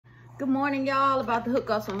Good morning, y'all. About to hook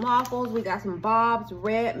up some waffles. We got some Bob's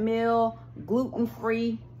Red Mill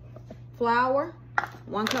gluten-free flour.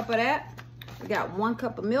 1 cup of that. We got 1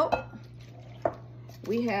 cup of milk.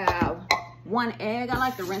 We have 1 egg. I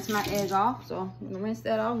like to rinse my egg off, so I'm gonna rinse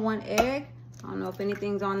that off. 1 egg. I don't know if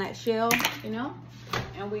anything's on that shell, you know.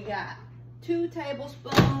 And we got 2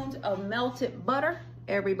 tablespoons of melted butter.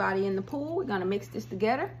 Everybody in the pool, we're gonna mix this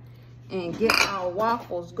together and get our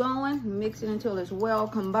waffles going. Mix it until it's well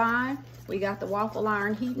combined. We got the waffle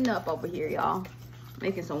iron heating up over here, y'all.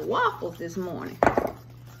 Making some waffles this morning.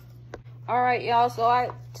 All right, y'all, so I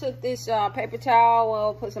took this paper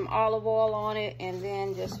towel, put some olive oil on it, and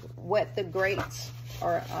then just wet the grates,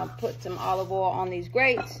 or put some olive oil on these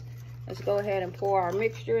grates. Let's go ahead and pour our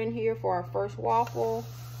mixture in here for our first waffle.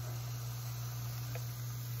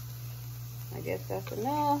 I guess that's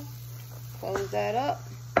enough. Close that up.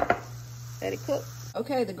 Let it cook.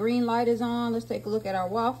 Okay, the green light is on. Let's take a look at our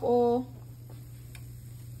waffle.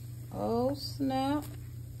 Oh, snap.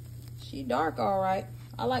 She dark, all right.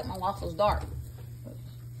 I like my waffles dark. But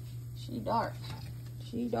she dark.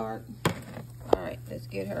 She dark. All right, let's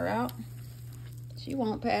get her out. She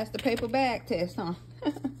won't pass the paper bag test, huh?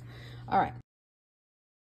 All right.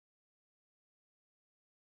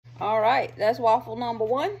 All right, that's waffle number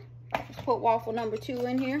 1. Let's put waffle number 2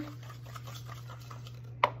 in here.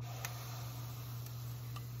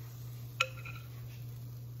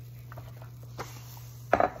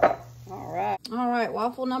 All right,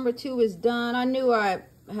 waffle number 2 is done. I knew I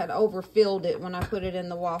had overfilled it when I put it in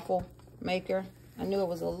the waffle maker. I knew it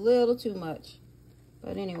was a little too much.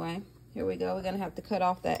 But anyway, here we go. We're gonna have to cut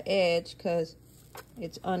off that edge because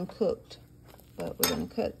it's uncooked. But we're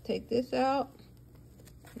gonna take this out.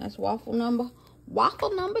 That's waffle number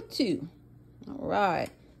 2. All right,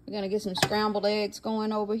 we're gonna get some scrambled eggs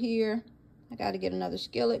going over here. I gotta get another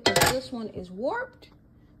skillet because this one is warped.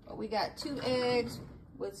 But we got 2 eggs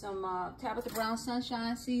with some Tabitha Brown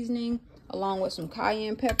Sunshine seasoning, along with some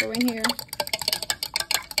cayenne pepper in here,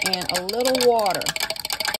 and a little water.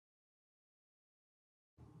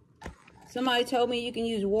 Somebody told me you can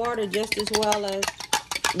use water just as well as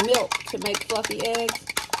milk to make fluffy eggs.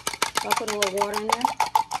 So I put a little water in there.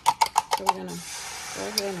 So we're gonna go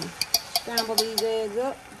ahead and scramble these eggs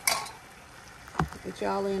up. Get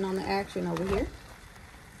y'all in on the action over here.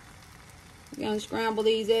 We're gonna scramble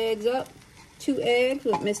these eggs up. 2 eggs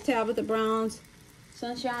with Miss Tabitha Brown's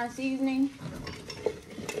Sunshine seasoning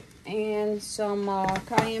and some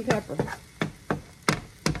cayenne pepper.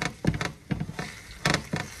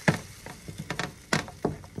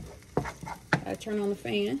 I turn on the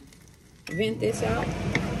fan, vent this out.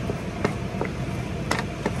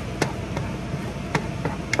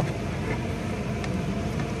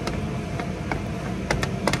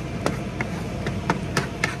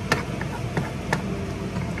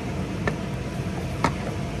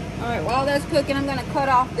 While that's cooking, I'm gonna cut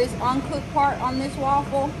off this uncooked part on this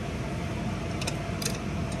waffle.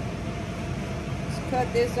 Let's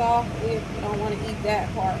cut this off. We don't want to eat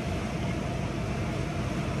that part.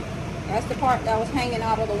 That's the part that was hanging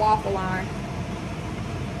out of the waffle iron.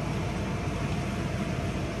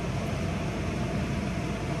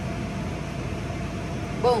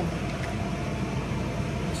 Boom.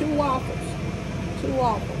 2 waffles. 2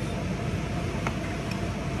 waffles.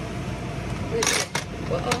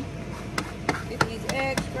 Uh-oh. Get these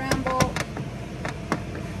eggs scrambled.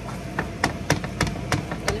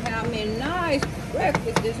 Gonna have me a nice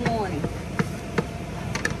breakfast this morning.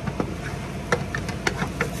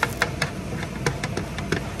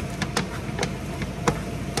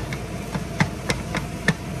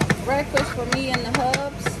 Breakfast for me and the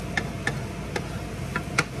hubs.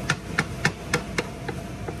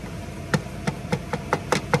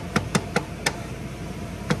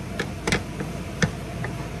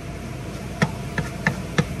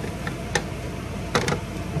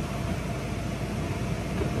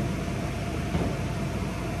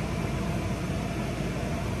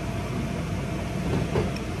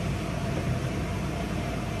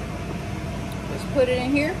 Put it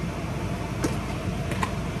in here,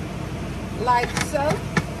 like so.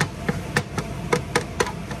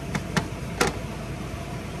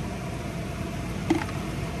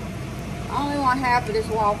 I only want half of this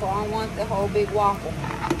waffle. I don't want the whole big waffle.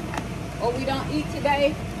 What we don't eat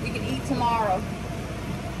today, we can eat tomorrow.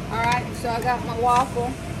 All right, so I got my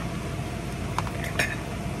waffle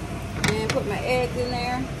and put my eggs in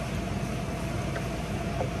there.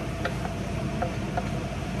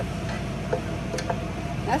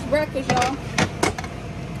 That's breakfast, y'all.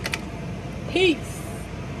 Peace.